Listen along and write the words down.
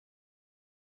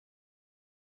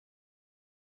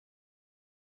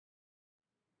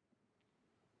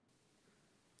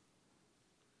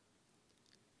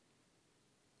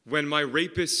When my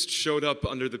rapist showed up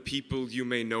under the People You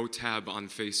May Know tab on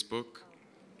Facebook,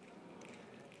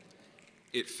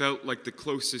 it felt like the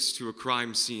closest to a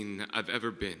crime scene I've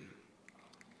ever been.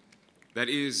 That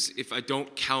is, if I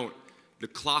don't count the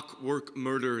clockwork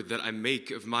murder that I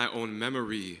make of my own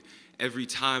memory every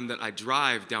time that I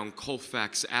drive down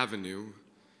Colfax Avenue.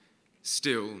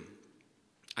 Still,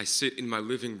 I sit in my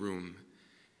living room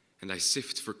and I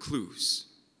sift for clues.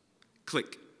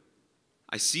 Click.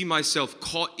 I see myself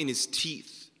caught in his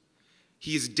teeth.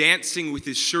 He is dancing with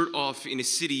his shirt off in a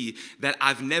city that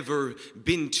I've never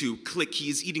been to. Click. He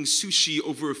is eating sushi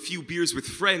over a few beers with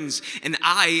friends, and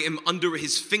I am under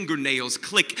his fingernails.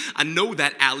 Click. I know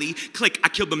that alley. Click. I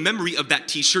killed the memory of that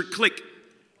t-shirt. Click.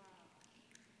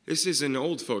 This is an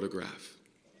old photograph.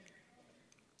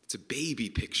 It's a baby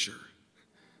picture.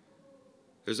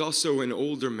 There's also an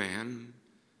older man,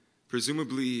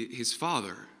 presumably his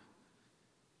father.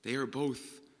 They are both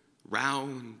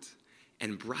round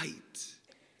and bright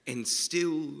and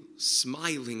still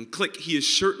smiling. Click, he is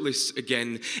shirtless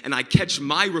again, and I catch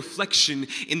my reflection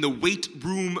in the weight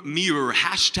room mirror.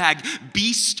 Hashtag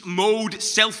beast mode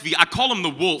selfie. I call him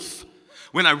the wolf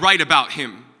when I write about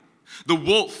him. The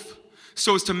wolf,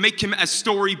 so as to make him as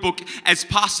storybook as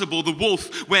possible. The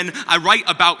wolf when I write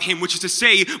about him, which is to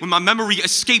say, when my memory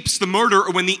escapes the murder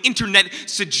or when the internet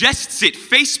suggests it.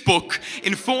 Facebook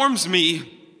informs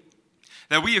me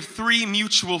that we have 3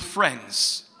 mutual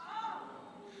friends,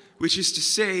 which is to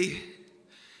say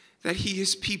that he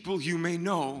is people you may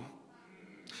know,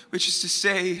 which is to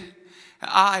say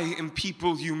I am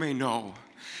people you may know.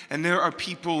 And there are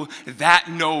people that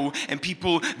know and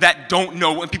people that don't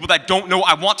know, and people that don't know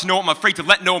I want to know, I'm afraid to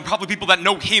let know, and probably people that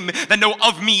know him, that know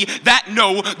of me, that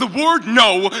know. The word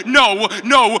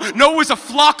no is a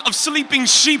flock of sleeping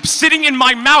sheep sitting in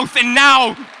my mouth, and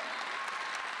now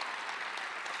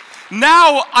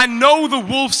I know the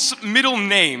wolf's middle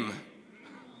name.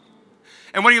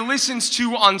 And what he listens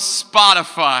to on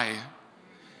Spotify,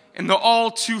 and the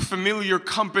all too familiar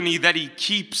company that he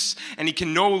keeps, and he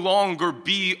can no longer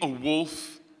be a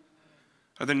wolf,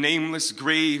 or the nameless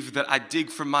grave that I dig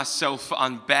for myself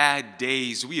on bad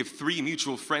days. We have 3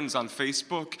 mutual friends on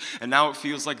Facebook, and now it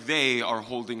feels like they are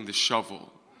holding the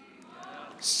shovel.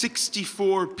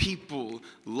 64 people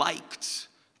liked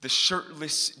the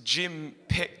shirtless gym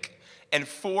pic. And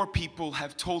 4 people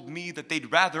have told me that they'd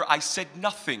rather I said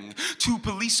nothing. 2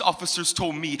 police officers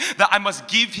told me that I must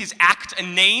give his act a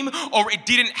name or it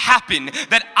didn't happen.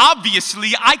 That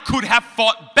obviously I could have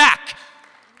fought back.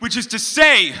 Which is to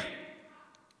say,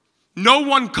 no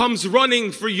one comes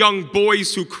running for young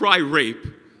boys who cry rape.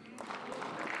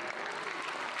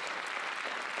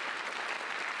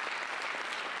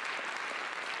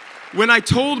 When I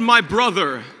told my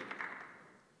brother,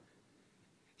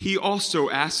 he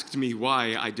also asked me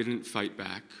why I didn't fight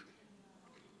back.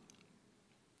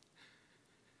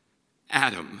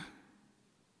 Adam,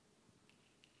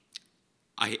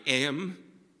 I am,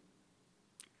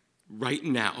 right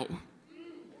now,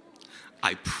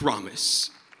 I promise.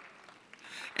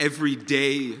 Every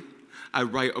day I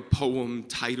write a poem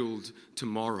titled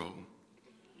Tomorrow.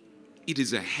 It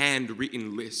is a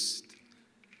handwritten list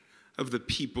of the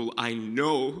people I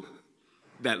know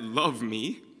that love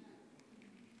me,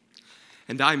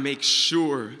 and I make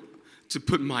sure to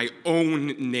put my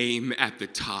own name at the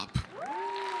top.